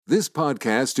This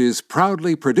podcast is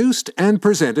proudly produced and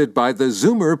presented by the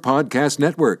Zoomer Podcast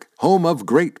Network, home of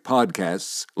great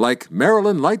podcasts like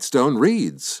Marilyn Lightstone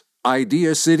Reads,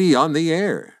 Idea City on the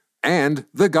Air, and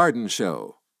The Garden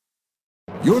Show.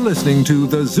 You're listening to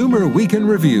the Zoomer Week in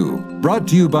Review, brought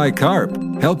to you by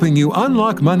CARP, helping you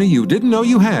unlock money you didn't know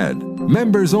you had.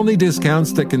 Members-only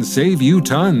discounts that can save you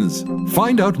tons.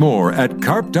 Find out more at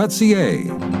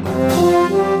carp.ca.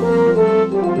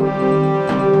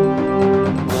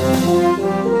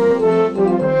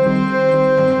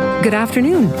 Good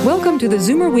afternoon. Welcome to the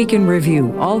Zoomer Week in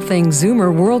Review, all things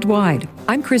Zoomer worldwide.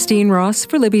 I'm Christine Ross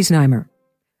for Libby Znaimer.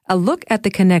 A look at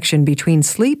the connection between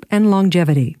sleep and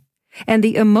longevity, and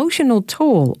the emotional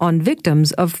toll on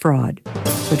victims of fraud.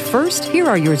 But first, here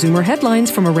are your Zoomer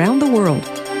headlines from around the world.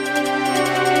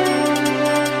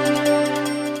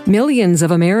 Millions of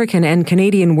American and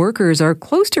Canadian workers are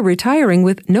close to retiring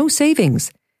with no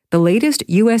savings. The latest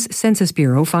U.S. Census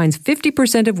Bureau finds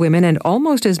 50% of women and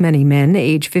almost as many men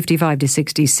aged 55 to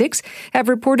 66 have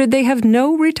reported they have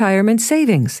no retirement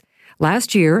savings.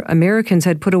 Last year, Americans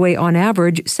had put away on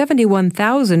average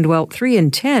 $71,000, while 3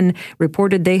 in 10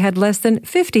 reported they had less than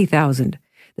 $50,000.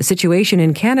 The situation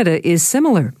in Canada is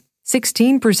similar.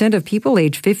 16% of people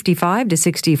aged 55 to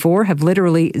 64 have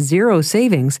literally zero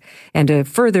savings, and a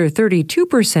further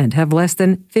 32% have less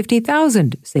than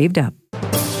 $50,000 saved up.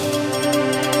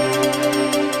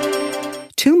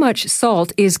 Too much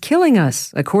salt is killing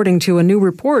us, according to a new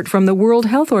report from the World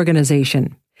Health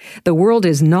Organization. The world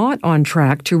is not on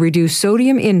track to reduce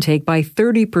sodium intake by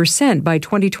 30% by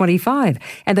 2025,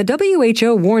 and the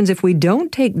WHO warns if we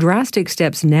don't take drastic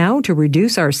steps now to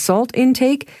reduce our salt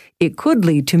intake, it could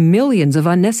lead to millions of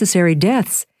unnecessary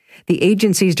deaths. The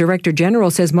agency's Director General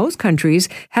says most countries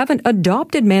haven't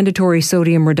adopted mandatory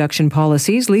sodium reduction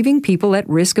policies, leaving people at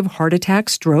risk of heart attack,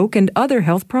 stroke, and other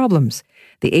health problems.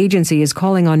 The agency is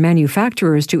calling on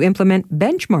manufacturers to implement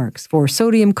benchmarks for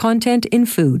sodium content in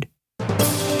food.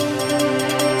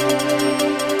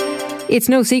 It's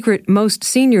no secret most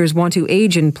seniors want to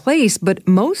age in place, but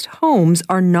most homes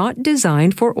are not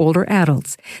designed for older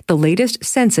adults. The latest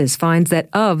census finds that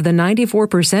of the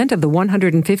 94% of the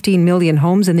 115 million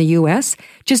homes in the U.S.,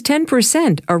 just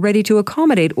 10% are ready to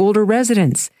accommodate older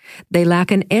residents. They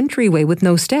lack an entryway with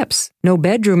no steps, no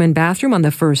bedroom and bathroom on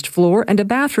the first floor, and a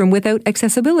bathroom without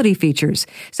accessibility features.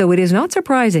 So it is not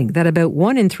surprising that about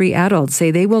 1 in 3 adults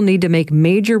say they will need to make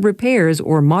major repairs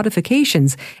or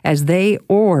modifications as they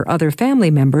or other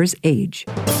family members age.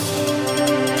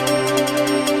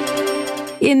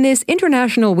 In this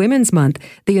International Women's Month,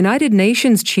 the United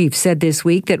Nations chief said this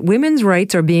week that women's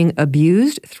rights are being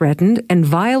abused, threatened, and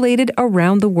violated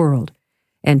around the world.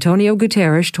 Antonio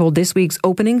Guterres told this week's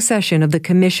opening session of the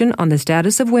Commission on the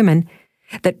Status of Women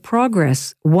that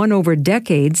progress, won over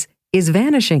decades, is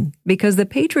vanishing because the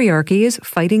patriarchy is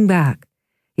fighting back.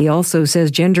 He also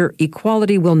says gender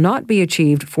equality will not be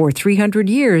achieved for 300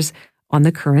 years on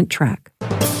the current track.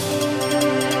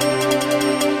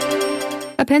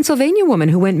 A Pennsylvania woman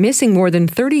who went missing more than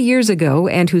 30 years ago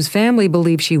and whose family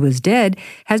believes she was dead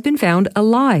has been found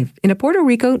alive in a Puerto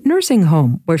Rico nursing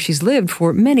home where she's lived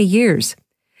for many years.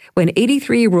 When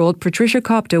 83-year-old Patricia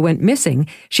Copta went missing,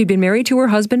 she'd been married to her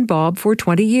husband Bob for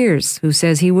 20 years, who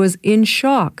says he was in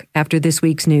shock after this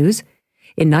week's news.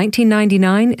 In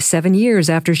 1999, 7 years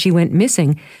after she went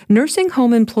missing, nursing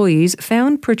home employees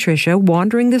found Patricia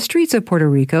wandering the streets of Puerto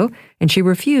Rico, and she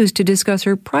refused to discuss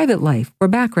her private life or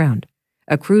background.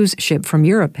 A cruise ship from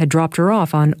Europe had dropped her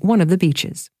off on one of the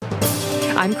beaches.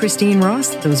 I'm Christine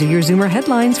Ross. Those are your Zoomer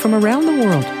headlines from around the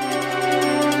world.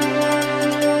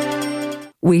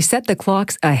 We set the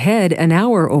clocks ahead an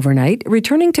hour overnight,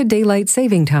 returning to daylight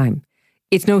saving time.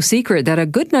 It's no secret that a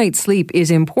good night's sleep is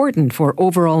important for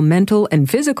overall mental and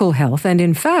physical health, and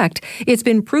in fact, it's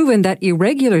been proven that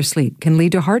irregular sleep can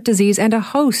lead to heart disease and a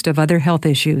host of other health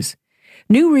issues.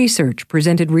 New research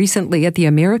presented recently at the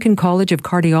American College of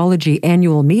Cardiology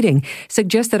annual meeting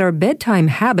suggests that our bedtime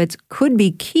habits could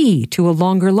be key to a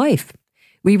longer life.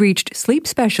 We reached sleep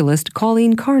specialist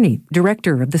Colleen Carney,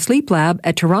 director of the Sleep Lab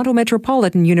at Toronto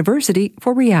Metropolitan University,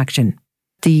 for reaction.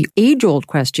 The age-old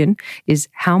question is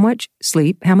how much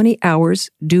sleep, how many hours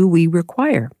do we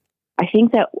require? I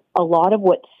think that a lot of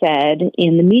what's said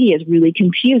in the media is really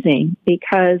confusing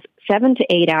because 7 to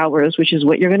 8 hours, which is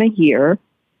what you're going to hear,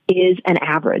 is an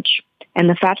average. And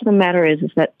the fact of the matter is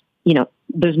that,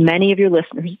 there's many of your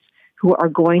listeners who are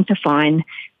going to find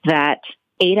that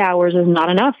 8 hours is not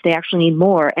enough. They actually need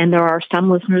more. And there are some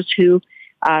listeners who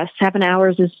 7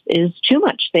 hours is too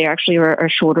much. They actually are a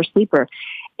shorter sleeper.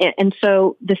 And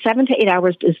so the 7 to 8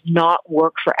 hours does not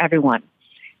work for everyone.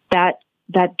 That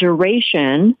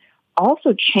duration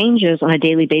also changes on a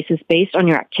daily basis based on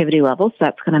your activity levels. So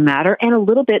that's going to matter, and a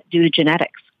little bit due to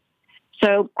genetics.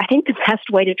 So I think the best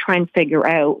way to try and figure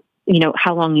out,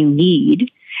 how long you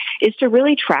need is to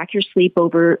really track your sleep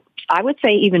over, I would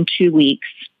say, even 2 weeks,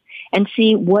 and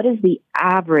see what is the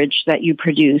average that you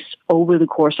produce over the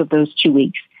course of those 2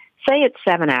 weeks. Say it's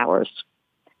 7 hours.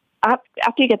 After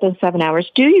you get those 7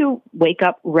 hours, do you wake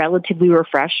up relatively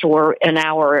refreshed, or an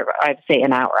hour, I'd say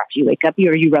an hour after you wake up,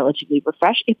 are you relatively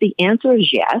refreshed? If the answer is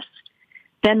yes,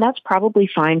 then that's probably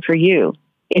fine for you.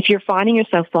 If you're finding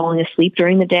yourself falling asleep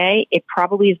during the day, it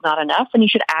probably is not enough, and you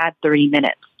should add 30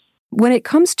 minutes. When it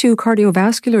comes to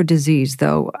cardiovascular disease,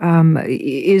 though,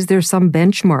 is there some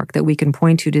benchmark that we can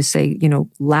point to say,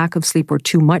 lack of sleep or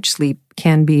too much sleep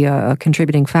can be a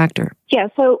contributing factor? Yeah,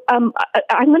 so I'm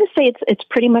going to say it's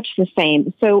pretty much the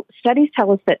same. So studies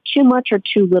tell us that too much or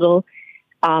too little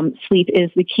sleep is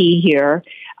the key here.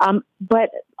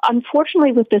 But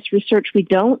unfortunately, with this research, we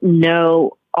don't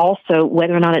know also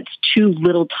whether or not it's too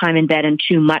little time in bed and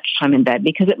too much time in bed,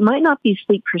 because it might not be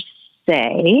sleep per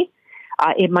se.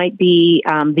 It might be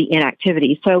the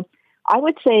inactivity. So I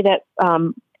would say that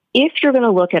if you're going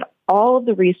to look at all of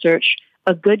the research,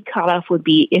 a good cutoff would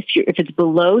be if it's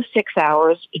below 6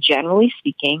 hours, generally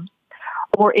speaking,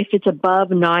 or if it's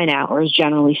above 9 hours,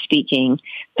 generally speaking,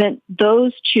 then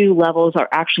those two levels are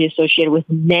actually associated with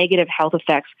negative health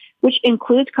effects, which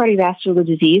includes cardiovascular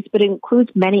disease, but it includes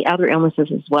many other illnesses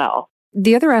as well.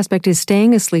 The other aspect is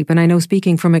staying asleep, and I know,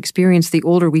 speaking from experience, the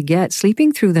older we get,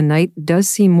 sleeping through the night does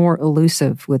seem more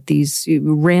elusive with these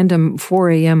random 4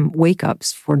 a.m.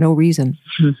 wake-ups for no reason.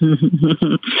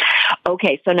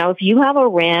 Okay, so now if you have a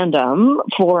random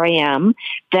 4 a.m.,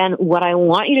 then what I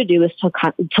want you to do is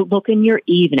to look in your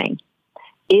evening.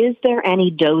 Is there any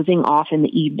dozing off in the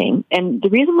evening? And the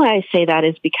reason why I say that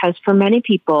is because for many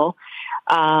people,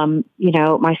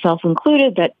 myself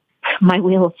included, that my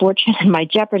Wheel of Fortune and my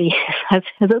Jeopardy has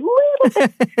a little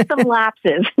bit, some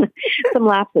lapses.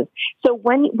 So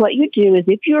what you do is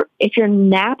if you're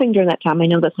napping during that time, I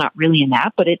know that's not really a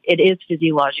nap, but it is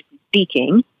physiologically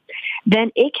speaking,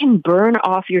 then it can burn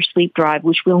off your sleep drive,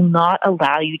 which will not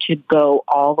allow you to go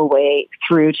all the way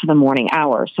through to the morning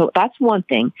hours. So that's one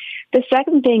thing. The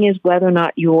second thing is whether or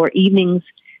not your evenings,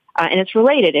 and it's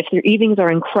related, if your evenings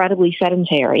are incredibly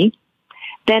sedentary,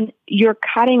 then you're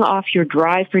cutting off your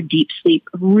drive for deep sleep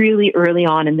really early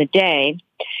on in the day.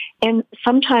 And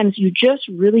sometimes you just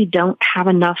really don't have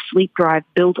enough sleep drive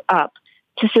built up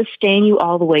to sustain you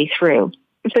all the way through.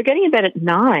 If they're getting in bed at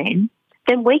 9,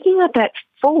 then waking up at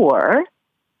 4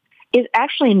 is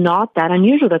actually not that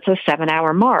unusual. That's a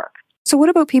 7-hour mark. So what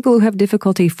about people who have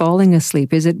difficulty falling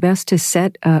asleep? Is it best to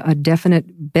set a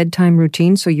definite bedtime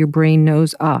routine so your brain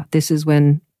knows, this is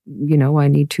when I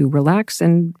need to relax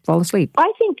and fall asleep?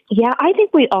 I think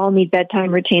we all need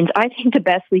bedtime routines. I think the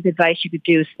best sleep advice you could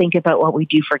do is think about what we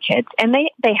do for kids. And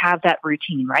they have that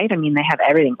routine, right? I mean, they have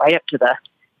everything right up to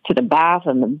the bath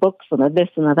and the books and the this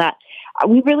and the that.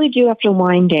 We really do have to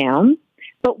wind down.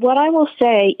 But what I will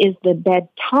say is the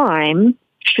bedtime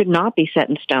should not be set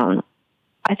in stone.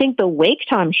 I think the wake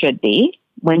time should be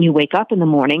when you wake up in the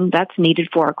morning. That's needed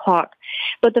for a clock.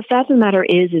 But the fact of the matter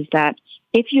is that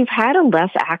if you've had a less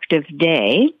active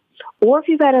day, or if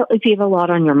you have a lot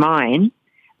on your mind,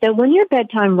 then when your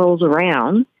bedtime rolls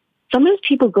around, sometimes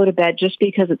people go to bed just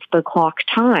because it's the clock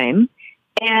time,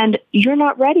 and you're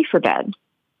not ready for bed.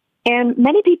 And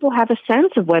many people have a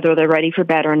sense of whether they're ready for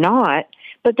bed or not,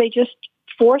 but they just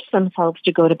force themselves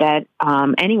to go to bed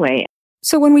anyway.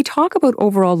 So when we talk about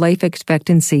overall life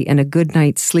expectancy and a good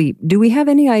night's sleep, do we have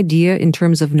any idea in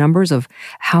terms of numbers of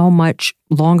how much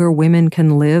longer women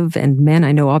can live and men?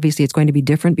 I know obviously it's going to be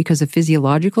different because of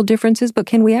physiological differences, but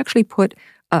can we actually put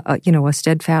a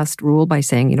steadfast rule by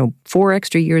saying, 4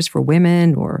 extra years for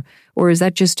women, or is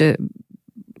that just a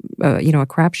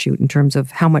crapshoot in terms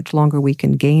of how much longer we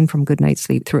can gain from good night's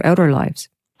sleep throughout our lives?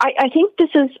 I think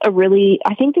this is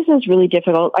really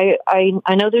difficult.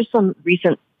 I know there's some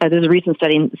recent there's a recent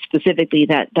study specifically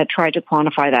that tried to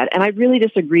quantify that, and I really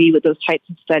disagree with those types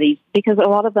of studies because a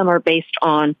lot of them are based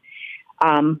on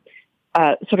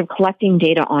sort of collecting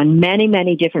data on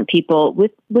many different people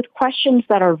with questions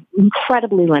that are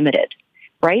incredibly limited,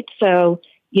 right? So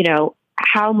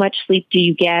how much sleep do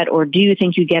you get, or do you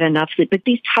think you get enough sleep? But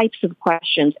these types of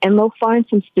questions, and they'll find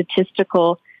some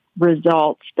statistical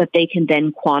results that they can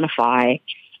then quantify.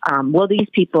 These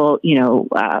people,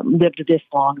 lived this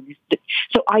long.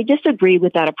 So I disagree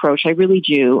with that approach. I really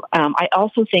do. I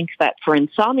also think that for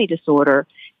insomnia disorder,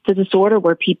 it's a disorder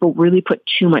where people really put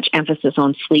too much emphasis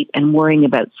on sleep and worrying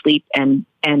about sleep and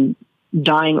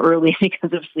dying early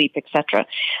because of sleep, etc.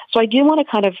 So I do want to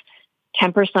kind of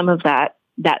temper some of that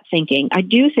that thinking. I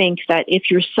do think that if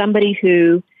you're somebody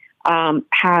who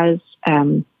has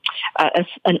an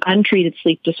untreated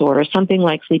sleep disorder, something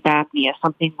like sleep apnea,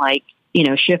 something like,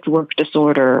 shift work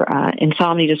disorder,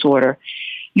 insomnia disorder,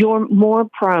 you're more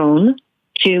prone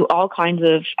to all kinds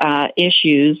of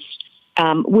issues,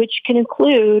 which can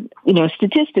include,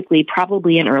 statistically,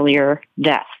 probably an earlier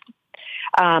death.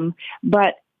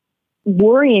 But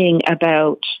worrying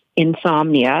about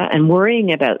insomnia and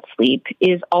worrying about sleep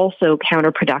is also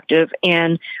counterproductive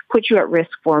and puts you at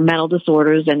risk for mental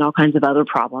disorders and all kinds of other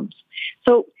problems.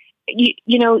 So, you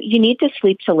need to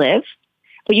sleep to live,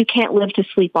 but you can't live to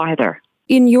sleep either.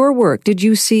 In your work, did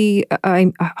you see,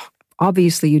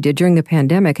 obviously you did during the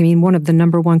pandemic, one of the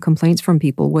number one complaints from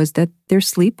people was that their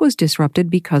sleep was disrupted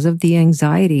because of the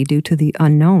anxiety due to the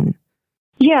unknown.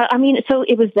 Yeah, so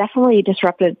it was definitely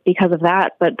disrupted because of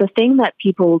that. But the thing that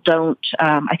people don't,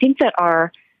 I think that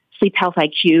our sleep health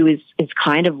IQ is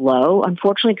kind of low,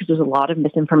 unfortunately, because there's a lot of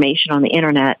misinformation on the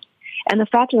internet. And the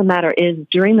fact of the matter is,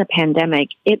 during the pandemic,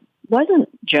 it wasn't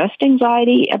just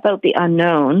anxiety about the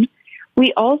unknown.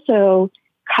 We also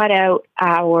cut out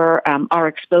our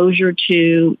exposure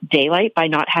to daylight by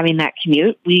not having that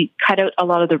commute. We cut out a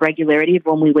lot of the regularity of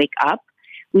when we wake up.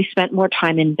 We spent more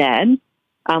time in bed.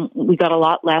 We got a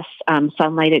lot less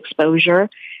sunlight exposure.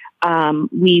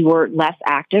 We were less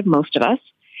active, most of us.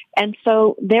 And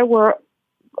so there were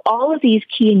all of these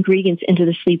key ingredients into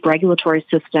the sleep regulatory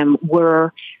system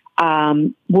were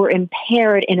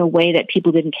impaired in a way that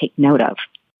people didn't take note of.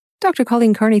 Dr.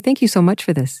 Colleen Carney, thank you so much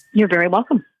for this. You're very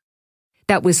welcome.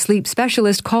 That was sleep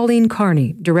specialist Colleen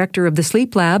Carney, director of the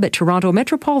Sleep Lab at Toronto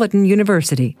Metropolitan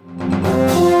University.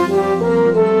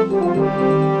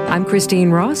 I'm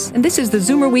Christine Ross, and this is the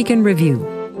Zoomer Weekend Review.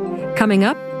 Coming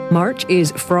up, March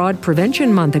is Fraud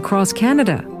Prevention Month across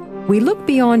Canada. We look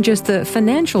beyond just the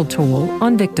financial toll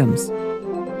on victims.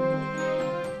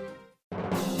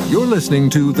 You're listening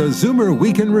to the Zoomer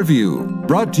Weekend Review,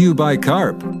 brought to you by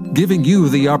CARP, giving you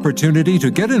the opportunity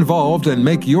to get involved and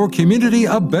make your community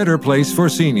a better place for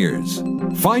seniors.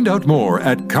 Find out more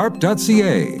at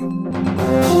carp.ca.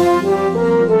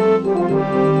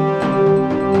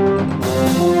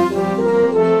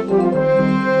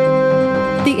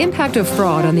 The impact of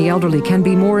fraud on the elderly can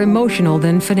be more emotional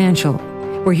than financial.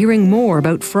 We're hearing more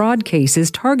about fraud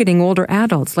cases targeting older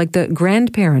adults like the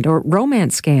grandparent or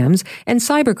romance scams and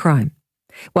cybercrime.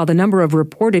 While the number of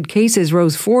reported cases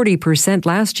rose 40%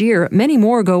 last year, many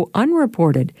more go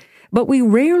unreported. But we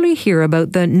rarely hear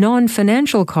about the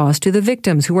non-financial cost to the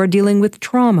victims who are dealing with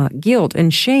trauma, guilt,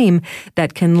 and shame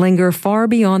that can linger far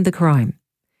beyond the crime.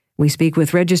 We speak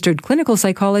with registered clinical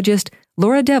psychologist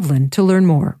Laura Devlin to learn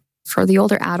more. For the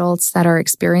older adults that are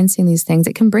experiencing these things,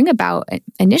 it can bring about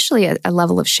initially a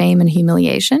level of shame and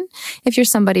humiliation. If you're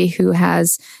somebody who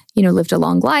has, lived a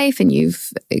long life and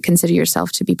you've considered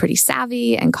yourself to be pretty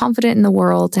savvy and confident in the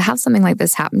world, to have something like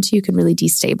this happen to you can really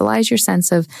destabilize your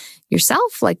sense of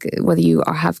yourself, like whether you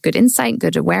have good insight,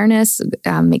 good awareness,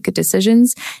 make good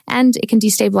decisions, and it can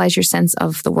destabilize your sense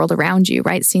of the world around you,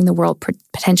 right? Seeing the world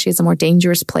potentially as a more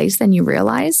dangerous place than you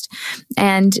realized.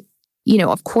 And,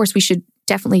 of course, we should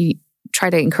definitely try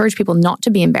to encourage people not to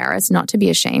be embarrassed, not to be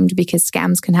ashamed, because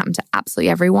scams can happen to absolutely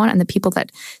everyone. And the people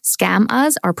that scam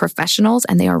us are professionals,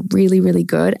 and they are really, really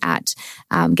good at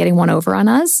getting one over on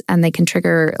us. And they can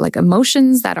trigger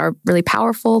emotions that are really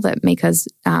powerful that make us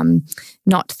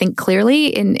not think clearly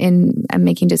in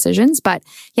making decisions. But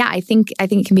yeah, I think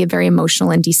it can be a very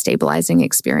emotional and destabilizing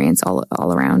experience all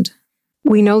around.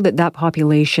 We know that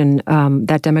population,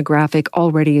 that demographic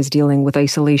already is dealing with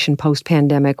isolation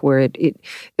post-pandemic, where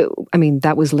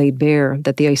that was laid bare,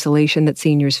 that the isolation that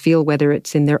seniors feel, whether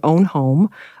it's in their own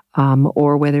home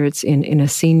or whether it's in a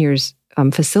senior's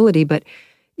facility. But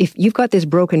if you've got this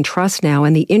broken trust now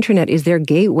and the internet is their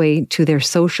gateway to their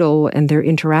social and their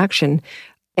interaction,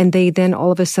 and they then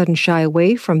all of a sudden shy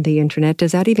away from the internet,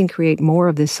 does that even create more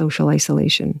of this social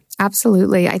isolation?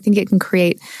 Absolutely. I think it can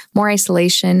create more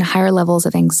isolation, higher levels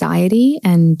of anxiety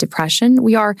and depression.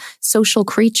 We are social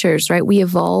creatures, right? We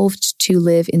evolved to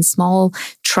live in small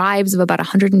tribes of about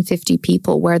 150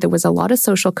 people where there was a lot of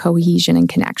social cohesion and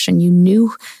connection. You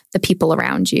knew the people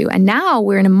around you. And now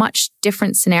we're in a much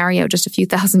different scenario. Just a few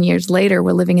thousand years later,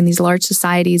 we're living in these large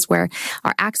societies where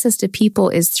our access to people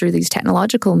is through these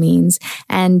technological means.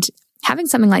 And having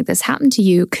something like this happen to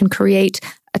you can create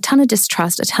a ton of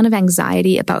distrust, a ton of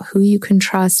anxiety about who you can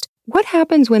trust. What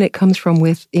happens when it comes from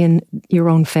within your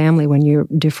own family, when you're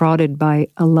defrauded by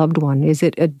a loved one? Is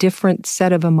it a different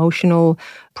set of emotional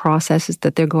processes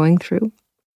that they're going through?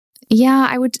 Yeah,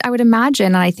 I would imagine,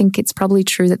 and I think it's probably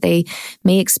true that they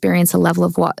may experience a level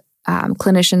of what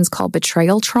clinicians call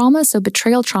betrayal trauma. So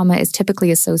betrayal trauma is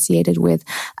typically associated with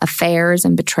affairs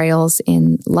and betrayals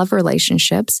in love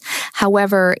relationships.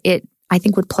 However, it, I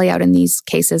think, would play out in these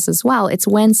cases as well. It's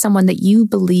when someone that you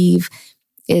believe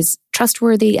is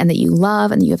trustworthy and that you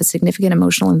love and that you have a significant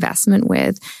emotional investment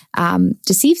with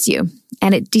deceives you.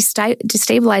 And it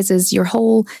destabilizes your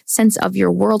whole sense of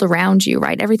your world around you,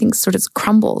 right? Everything sort of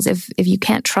crumbles. If you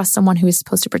can't trust someone who is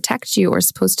supposed to protect you or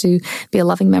supposed to be a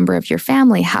loving member of your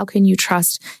family, how can you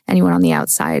trust anyone on the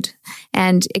outside?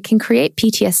 And it can create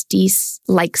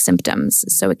PTSD-like symptoms.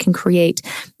 So it can create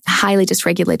highly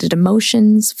dysregulated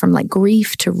emotions from like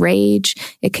grief to rage.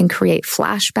 It can create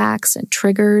flashbacks and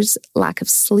triggers, lack of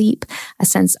sleep, a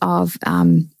sense of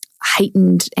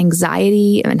heightened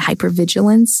anxiety and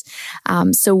hypervigilance.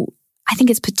 So I think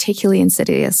it's particularly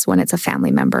insidious when it's a family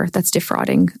member that's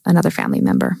defrauding another family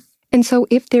member. And so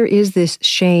if there is this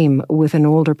shame with an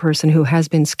older person who has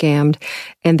been scammed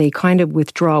and they kind of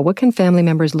withdraw, what can family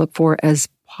members look for as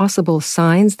possible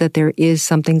signs that there is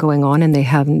something going on and they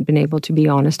haven't been able to be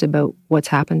honest about what's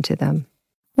happened to them?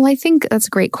 Well, I think that's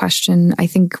a great question. I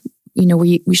think,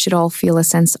 we should all feel a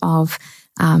sense of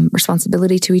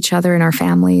responsibility to each other and our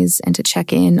families, and to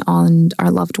check in on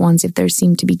our loved ones if they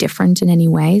seem to be different in any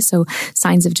way. So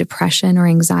signs of depression or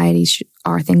anxiety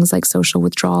are things like social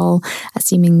withdrawal, a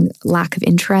seeming lack of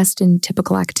interest in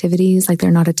typical activities, like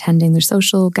they're not attending their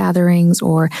social gatherings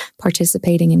or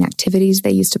participating in activities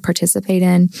they used to participate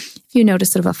in. If you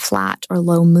notice sort of a flat or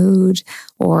low mood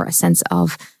or a sense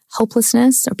of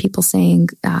hopelessness, or people saying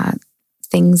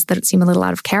things that seem a little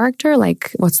out of character,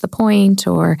 like what's the point,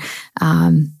 or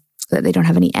that they don't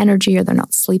have any energy, or they're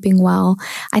not sleeping well.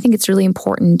 I think it's really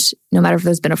important, no matter if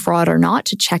there's been a fraud or not,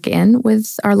 to check in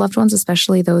with our loved ones,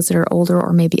 especially those that are older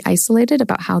or maybe isolated,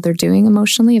 about how they're doing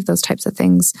emotionally, if those types of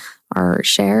things are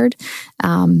shared.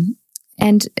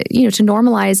 And, to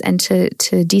normalize and to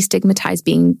destigmatize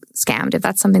being scammed. If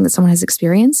that's something that someone has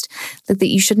experienced, that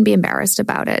you shouldn't be embarrassed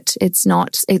about it.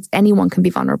 Anyone can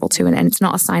be vulnerable to it, and it's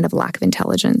not a sign of lack of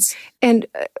intelligence. And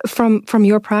from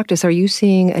your practice, are you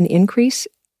seeing an increase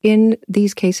in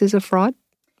these cases of fraud,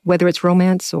 whether it's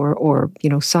romance or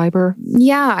cyber?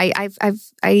 Yeah,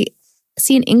 I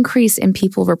see an increase in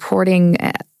people reporting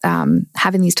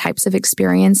having these types of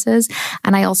experiences.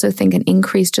 And I also think an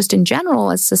increase just in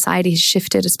general as society has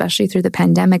shifted, especially through the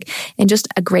pandemic, in just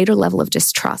a greater level of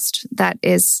distrust that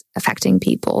is affecting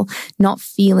people, not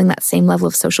feeling that same level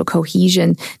of social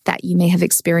cohesion that you may have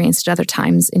experienced at other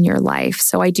times in your life.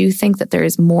 So I do think that there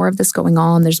is more of this going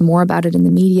on. There's more about it in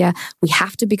the media. We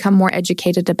have to become more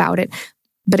educated about it,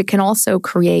 but it can also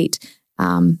create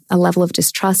a level of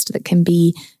distrust that can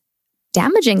be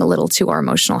damaging a little to our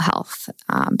emotional health,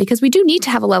 because we do need to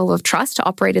have a level of trust to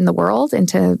operate in the world and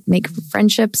to make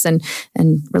friendships and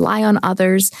rely on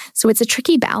others. So it's a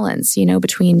tricky balance,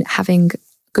 between having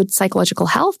good psychological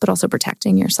health, but also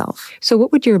protecting yourself. So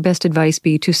what would your best advice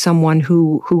be to someone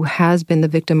who has been the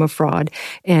victim of fraud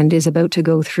and is about to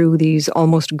go through these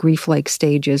almost grief-like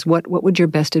stages? What would your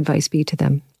best advice be to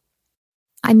them?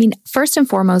 I mean, first and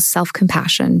foremost,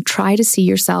 self-compassion. Try to see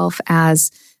yourself as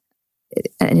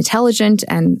an intelligent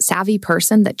and savvy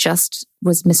person that just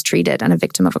was mistreated and a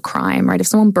victim of a crime, right? If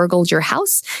someone burgled your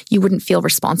house, you wouldn't feel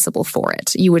responsible for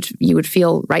it. You would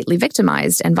feel rightly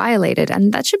victimized and violated.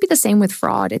 And that should be the same with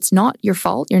fraud. It's not your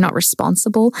fault. You're not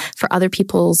responsible for other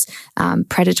people's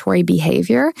predatory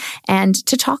behavior. And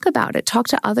to talk about it, talk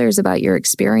to others about your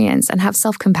experience, and have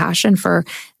self-compassion for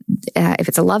if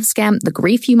it's a love scam, the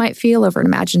grief you might feel over an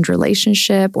imagined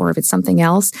relationship, or if it's something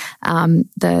else,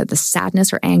 the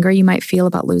sadness or anger you might feel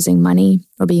about losing money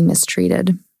or being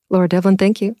mistreated. Laura Devlin,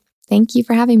 thank you. Thank you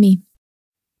for having me.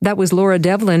 That was Laura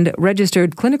Devlin,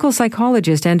 registered clinical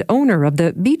psychologist and owner of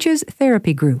the Beaches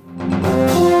Therapy Group.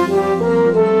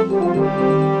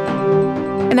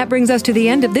 And that brings us to the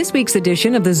end of this week's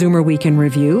edition of the Zoomer Week in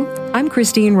Review. I'm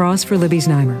Christine Ross for Libby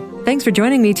Znaimer. Thanks for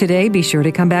joining me today. Be sure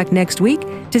to come back next week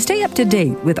to stay up to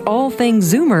date with all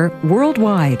things Zoomer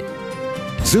worldwide.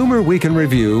 Zoomer Week in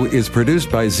Review is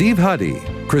produced by Zeev Huddy,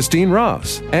 Christine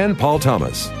Ross, and Paul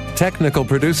Thomas. Technical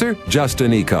producer,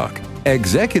 Justin Eacock.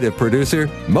 Executive producer,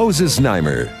 Moses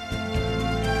Znaimer.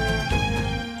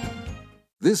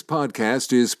 This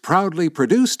podcast is proudly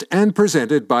produced and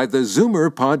presented by the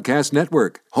Zoomer Podcast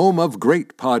Network, home of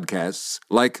great podcasts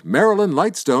like Marilyn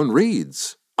Lightstone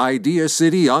Reads, Idea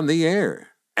City on the Air,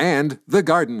 and The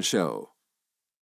Garden Show.